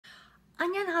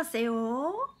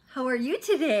안녕하세요. How are you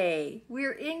today?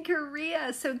 We're in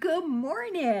Korea, so good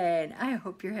morning. I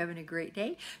hope you're having a great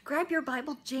day. Grab your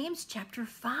Bible, James chapter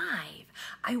 5.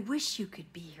 I wish you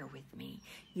could be here with me.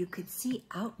 You could see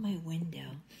out my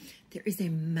window. There is a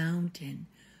mountain,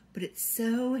 but it's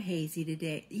so hazy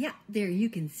today. Yeah, there, you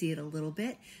can see it a little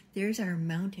bit. There's our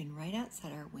mountain right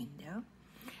outside our window.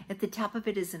 At the top of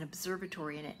it is an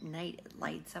observatory, and at night it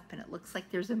lights up and it looks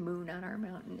like there's a moon on our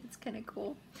mountain. It's kind of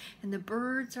cool. And the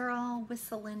birds are all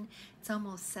whistling. It's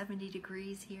almost 70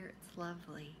 degrees here. It's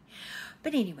lovely.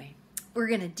 But anyway, we're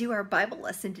going to do our Bible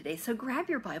lesson today. So grab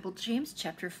your Bible, James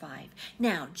chapter 5.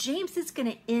 Now, James is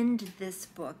going to end this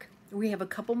book. We have a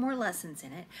couple more lessons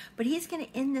in it, but he's going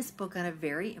to end this book on a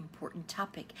very important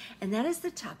topic, and that is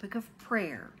the topic of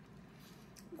prayer.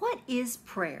 What is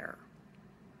prayer?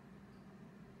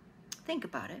 Think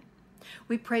about it.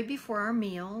 We pray before our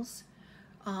meals.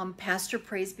 Pastor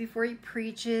prays before he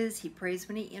preaches. He prays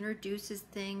when he introduces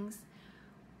things.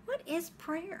 What is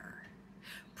prayer?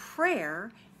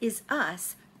 Prayer is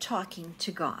us talking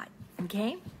to God,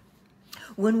 okay?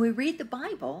 When we read the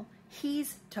Bible,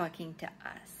 he's talking to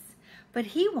us, but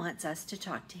he wants us to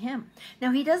talk to him.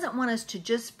 Now, he doesn't want us to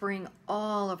just bring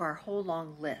all of our whole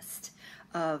long list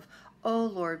of, oh,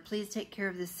 Lord, please take care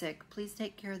of the sick. Please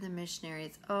take care of the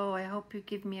missionaries. Oh, I hope you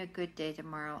give me a good day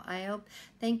tomorrow. I hope,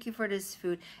 thank you for this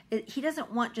food. He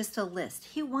doesn't want just a list.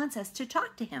 He wants us to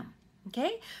talk to him,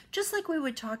 okay? Just like we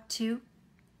would talk to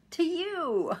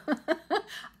you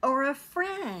or a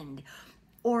friend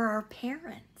or our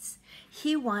parents.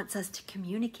 He wants us to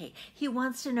communicate. He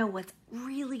wants to know what's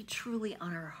really, truly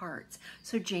on our hearts.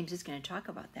 So James is going to talk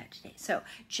about that today. So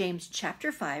James chapter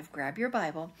 5, grab your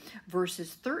Bible,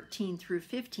 verses 13 through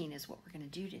 15 is what we're going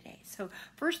to do today. So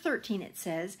verse 13, it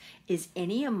says, is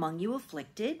any among you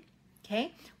afflicted?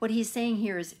 Okay, what he's saying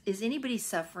here is anybody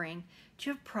suffering? Do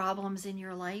you have problems in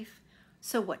your life?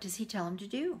 So what does he tell him to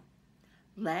do?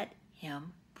 Let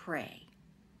him pray.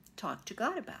 Talk to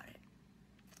God about it.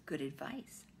 Good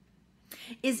advice.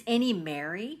 Is any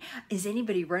merry? Is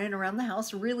anybody running around the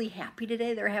house really happy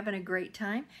today? They're having a great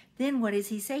time? Then what does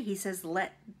he say? He says,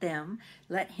 let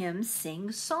him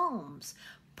sing psalms.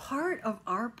 Part of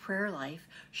our prayer life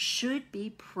should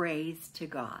be praise to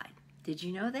God. Did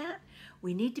you know that?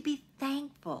 We need to be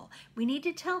thankful. We need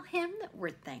to tell him that we're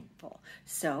thankful.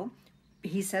 So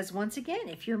he says once again,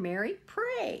 if you're merry,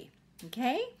 pray.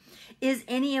 Okay? Is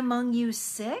any among you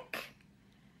sick?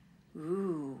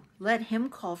 Ooh, let him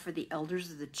call for the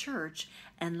elders of the church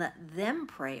and let them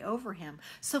pray over him.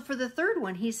 So for the third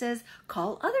one, he says,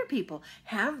 call other people,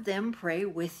 have them pray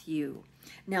with you.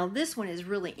 Now this one is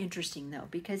really interesting though,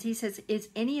 because he says, is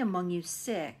any among you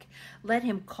sick? Let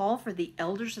him call for the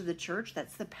elders of the church,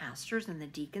 that's the pastors and the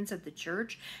deacons of the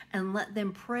church, and let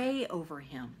them pray over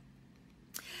him.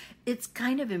 It's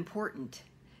kind of important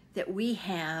that we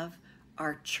have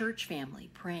our church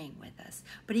family praying with us.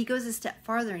 But he goes a step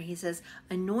farther and he says,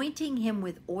 anointing him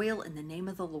with oil in the name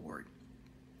of the Lord.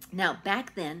 Now,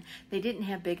 back then, they didn't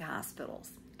have big hospitals,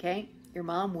 okay? Your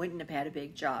mom wouldn't have had a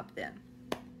big job then.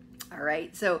 All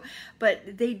right, so,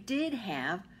 but they did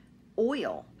have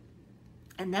oil,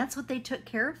 and that's what they took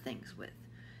care of things with.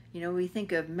 You know, we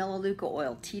think of melaleuca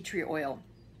oil, tea tree oil,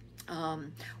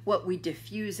 what we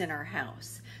diffuse in our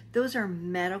house. Those are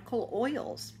medical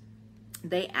oils.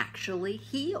 They actually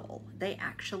heal. They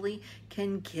actually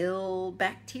can kill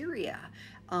bacteria.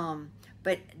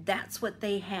 But that's what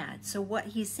they had. So what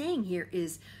he's saying here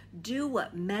is do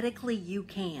what medically you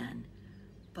can,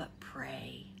 but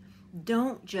pray.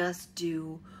 Don't just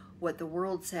do what the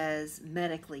world says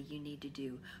medically you need to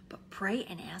do, but pray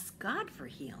and ask God for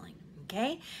healing,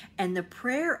 okay? And the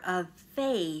prayer of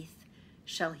faith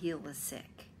shall heal the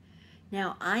sick.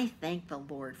 Now, I thank the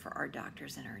Lord for our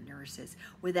doctors and our nurses.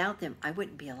 Without them, I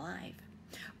wouldn't be alive.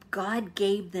 God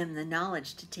gave them the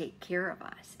knowledge to take care of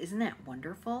us. Isn't that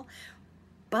wonderful?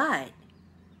 But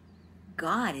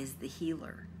God is the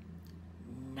healer,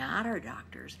 not our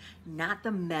doctors, not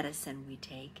the medicine we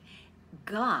take.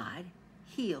 God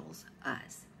heals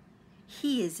us.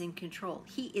 He is in control.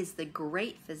 He is the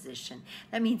great physician.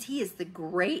 That means he is the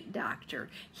great doctor.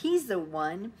 He's the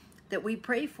one that we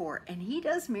pray for, and he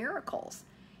does miracles.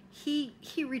 He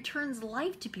returns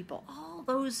life to people. All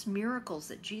those miracles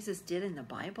that Jesus did in the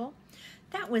Bible,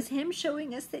 that was him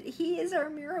showing us that he is our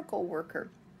miracle worker.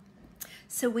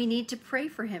 So we need to pray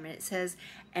for him. And it says,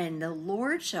 and the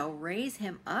Lord shall raise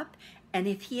him up, and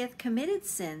if he hath committed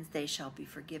sins, they shall be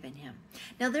forgiven him.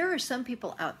 Now there are some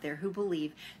people out there who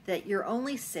believe that you're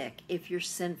only sick if you're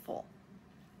sinful.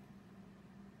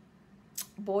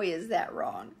 Boy, is that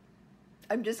wrong.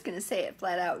 I'm just going to say it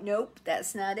flat out. Nope,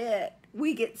 that's not it.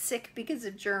 We get sick because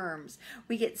of germs.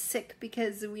 We get sick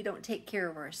because we don't take care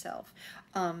of ourselves.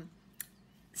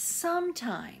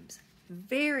 Sometimes,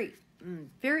 very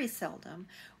seldom,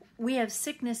 we have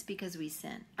sickness because we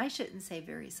sin. I shouldn't say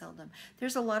very seldom.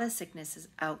 There's a lot of sicknesses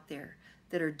out there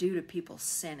that are due to people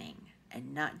sinning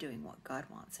and not doing what God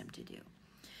wants them to do.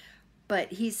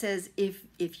 But he says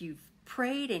if you've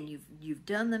prayed and you've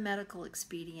done the medical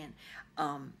expedient,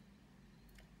 and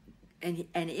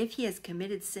if he has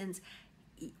committed sins,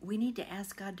 we need to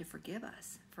ask God to forgive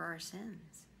us for our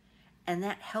sins. And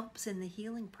that helps in the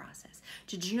healing process.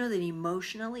 Did you know that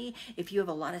emotionally, if you have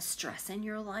a lot of stress in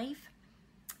your life,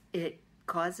 it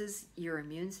causes your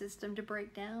immune system to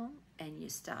break down and you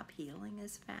stop healing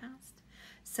as fast?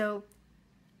 So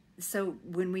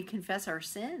when we confess our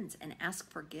sins and ask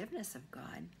forgiveness of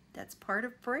God, that's part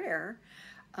of prayer.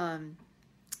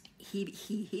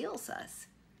 He heals us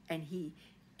and he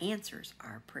answers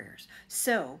our prayers.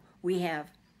 So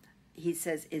he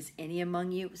says, is any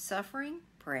among you suffering?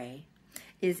 Pray.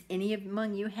 Is any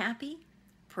among you happy?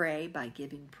 Pray by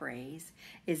giving praise.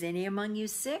 Is any among you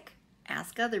sick?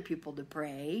 Ask other people to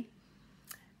pray,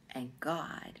 and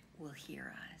God will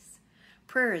hear us.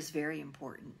 Prayer is very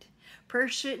important. Prayer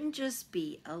shouldn't just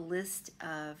be a list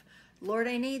of, Lord,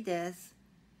 I need this.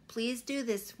 Please do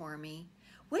this for me.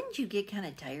 Wouldn't you get kind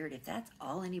of tired if that's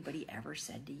all anybody ever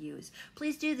said to you is,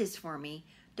 please do this for me.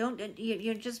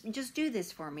 Just do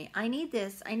this for me. I need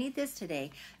this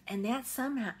today. And that's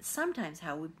sometimes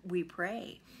how we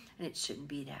pray. And it shouldn't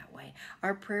be that way.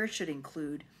 Our prayer should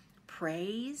include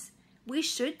praise. We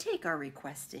should take our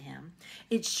requests to him.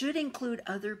 It should include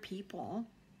other people.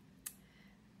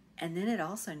 And then it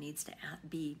also needs to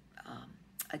be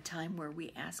a time where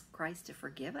we ask Christ to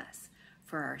forgive us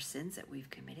for our sins that we've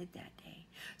committed that day.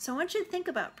 So I want you to think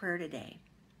about prayer today.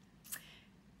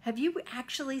 Have you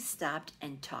actually stopped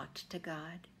and talked to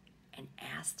God and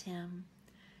asked him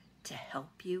to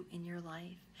help you in your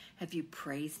life? Have you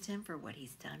praised him for what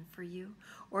he's done for you?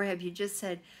 Or have you just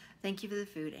said, thank you for the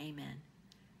food, amen?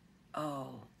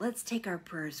 Oh, let's take our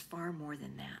prayers far more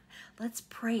than that. Let's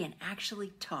pray and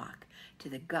actually talk to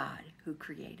the God who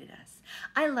created us.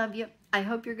 I love you. I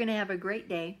hope you're going to have a great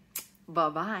day.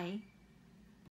 Bye-bye.